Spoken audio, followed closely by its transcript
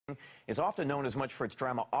is often known as much for its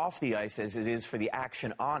drama off the ice as it is for the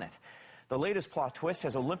action on it. The latest plot twist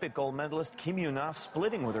has Olympic gold medalist Kim Yuna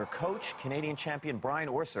splitting with her coach, Canadian champion Brian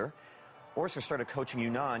Orser. Orser started coaching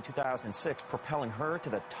Yuna in 2006, propelling her to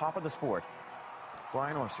the top of the sport.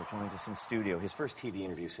 Brian Orser joins us in studio. His first TV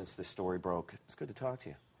interview since this story broke. It's good to talk to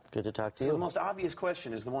you. Good to talk to you. So the most obvious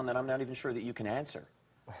question is the one that I'm not even sure that you can answer.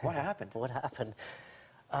 What happened? What happened?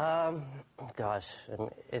 Gosh,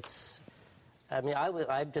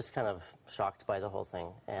 I'm just kind of shocked by the whole thing.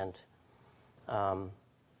 And,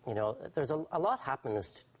 you know, there's a lot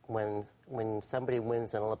happens when somebody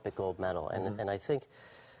wins an Olympic gold medal. And I think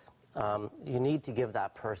you need to give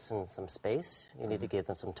that person some space. You need to give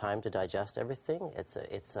them some time to digest everything.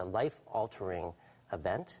 It's a life-altering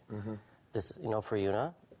event, this, you know, for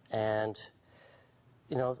Yuna. And,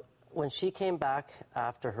 you know, when she came back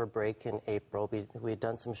after her break in April, we had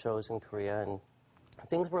done some shows in Korea, and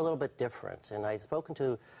things were a little bit different. And I'd spoken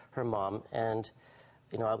to her mom, and,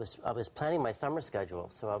 you know, I was planning my summer schedule,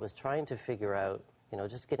 so I was trying to figure out, you know,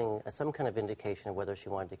 just getting some kind of indication of whether she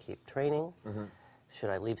wanted to keep training. Should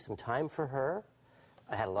I leave some time for her?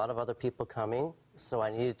 I had a lot of other people coming, so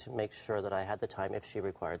I needed to make sure that I had the time if she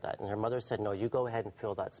required that. And her mother said, no, you go ahead and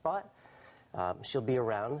fill that spot. She'll be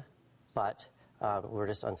around, but we're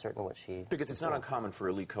just uncertain what she... Because it's not uncommon for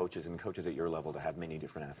elite coaches and coaches at your level to have many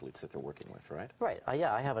different athletes that they're working with, right? Right.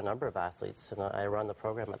 Yeah, I have a number of athletes, and I run the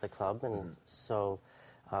program at the club, and so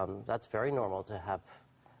that's very normal to have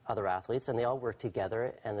other athletes, and they all work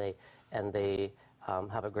together, and they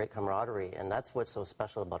have a great camaraderie, and that's what's so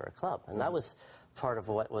special about our club. And that was part of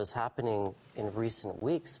what was happening in recent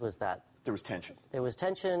weeks, was that there was tension. There was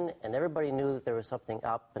tension, and everybody knew that there was something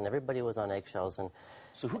up, and everybody was on eggshells. And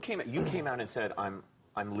so who came? You came out and said, "I'm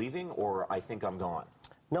leaving," or "I think I'm gone."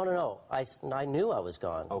 No. I knew I was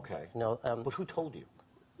gone. Okay. No. But who told you?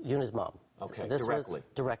 Yuna's mom. Okay. This directly. Was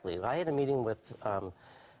directly. I had a meeting with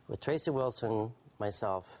Tracy Wilson,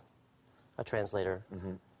 myself, a translator,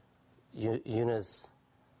 Yuna's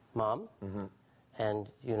mom, and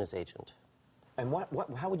Yuna's agent. And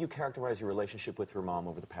how would you characterize your relationship with her mom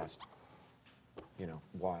over the past, you know,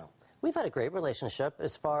 while? We've had a great relationship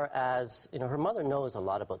as far as, you know, her mother knows a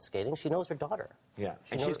lot about skating. She knows her daughter. Yeah,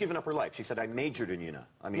 she's given up her life. She said, I majored in Yuna.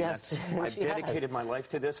 I mean, yes, I've dedicated my life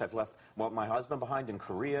to this. I've left my husband behind in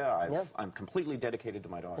Korea. I'm completely dedicated to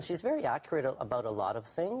my daughter. And she's very accurate about a lot of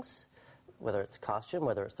things, whether it's costume,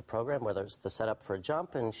 whether it's the program, whether it's the setup for a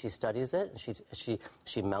jump, and she studies it. And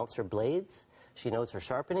she mounts her blades. She knows her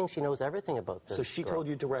sharpening. She knows everything about this. So she told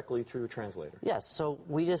you directly through a translator? Yes. So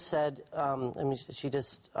we just said,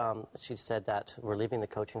 she said that we're leaving the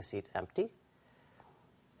coaching seat empty.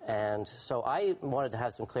 And so I wanted to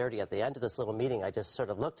have some clarity at the end of this little meeting. I just sort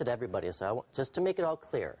of looked at everybody and said, just to make it all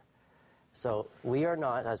clear. So we are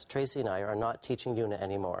not, as Tracy and I, are not teaching Yuna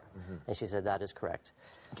anymore. And she said, that is correct.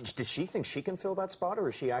 Does she think she can fill that spot, or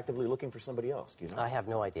is she actively looking for somebody else? Do you know? I have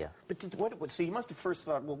no idea. But so you must have first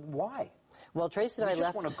thought, well, why? Well, Tracy and I left...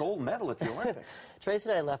 just won a gold medal at the Olympics. Tracy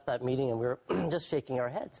and I left that meeting, and we were just shaking our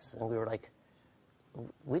heads. And we were like,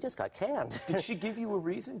 we just got canned. Did she give you a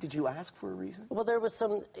reason? Did you ask for a reason? Well,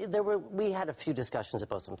 we had a few discussions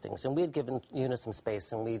about some things, and we had given Yuna some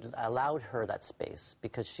space, and we allowed her that space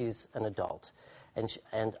because she's an adult.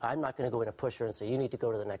 And I'm not going to go in and push her and say, you need to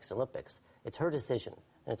go to the next Olympics. It's her decision,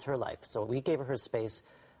 and it's her life. So we gave her space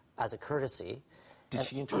as a courtesy. Did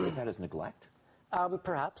she interpret that as neglect?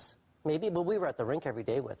 Perhaps. Maybe, but we were at the rink every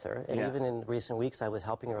day with her, and even in recent weeks I was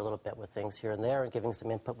helping her a little bit with things here and there and giving some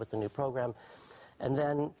input with the new program. And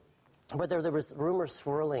then, whether there was rumors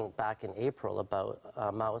swirling back in April about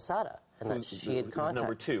Mao Asada, and that she had contacted...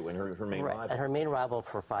 Number two, and her main rival. And her main rival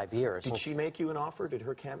for 5 years. Did she make you an offer? Did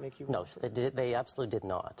her camp make you an offer? No, they absolutely did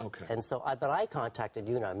not. Okay. And so, but I contacted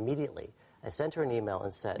Yuna immediately. I sent her an email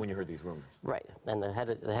and said... When you heard these rumors. Right. And the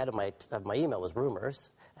head of my email was rumors.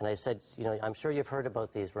 And I said, you know, I'm sure you've heard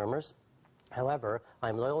about these rumors. However,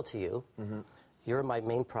 I'm loyal to you. You're my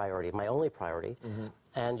main priority, my only priority.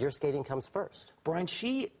 And your skating comes first. Brian,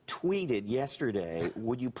 she tweeted yesterday,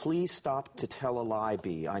 would you please stop to tell a lie,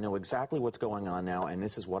 B? I know exactly what's going on now, and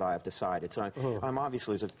this is what I have decided. So I'm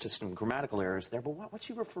obviously, there's just some grammatical errors there, but what's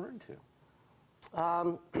she referring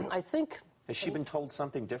to? I think... Has she been told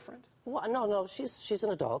something different? Well, no, she's an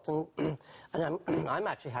adult, and I'm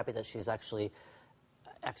actually happy that she's actually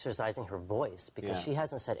exercising her voice, because she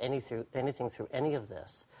hasn't said anything through any of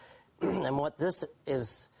this. And what this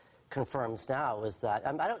confirms now is that,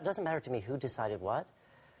 it doesn't matter to me who decided what.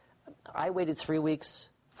 I waited 3 weeks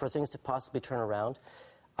for things to possibly turn around.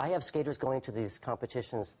 I have skaters going to these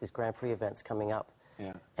competitions, these Grand Prix events coming up.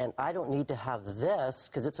 Yeah. And I don't need to have this,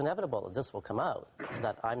 because it's inevitable that this will come out,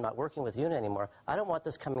 that I'm not working with Yuna anymore. I don't want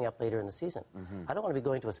this coming up later in the season. I don't want to be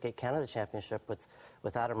going to a Skate Canada Championship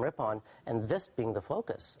with Adam Rippon and this being the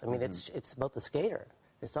focus. I mean, it's about the skater.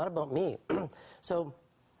 It's not about me. So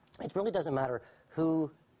it really doesn't matter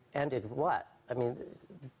who ended what. I mean,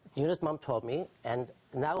 Yuna's mom told me, and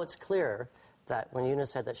now it's clear that when Yuna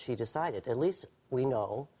said that she decided, at least we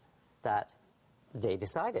know that they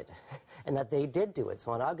decided and that they did do it.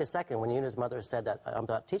 So on August 2nd, when Yuna's mother said that I'm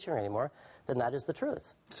not teaching her anymore, then that is the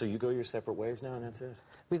truth. So you go your separate ways now, and that's it?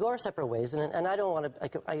 We go our separate ways, and I don't want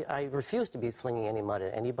to, I refuse to be flinging any mud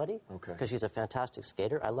at anybody, because she's a fantastic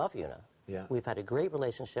skater. I love Yuna. Yeah. We've had a great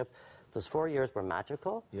relationship. Those 4 years were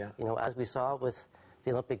magical. Yeah. You know, as we saw with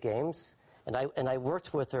the Olympic Games, and I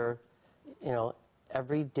worked with her, you know,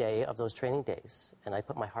 every day of those training days, and I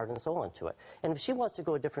put my heart and soul into it. And if she wants to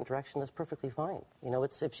go a different direction, that's perfectly fine. You know,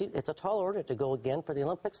 it's a tall order to go again for the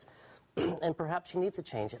Olympics, and perhaps she needs a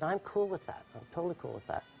change, and I'm cool with that. I'm totally cool with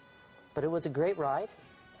that. But it was a great ride,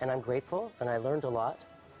 and I'm grateful, and I learned a lot.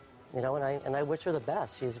 You know, and I wish her the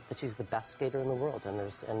best. She's the best skater in the world,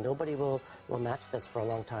 and nobody will match this for a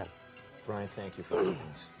long time. Brian, thank you for doing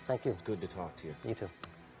this. Thank you. It's good to talk to you. You too.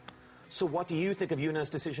 So what do you think of Yuna's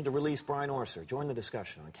decision to release Brian Orser? Join the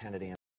discussion on Canada.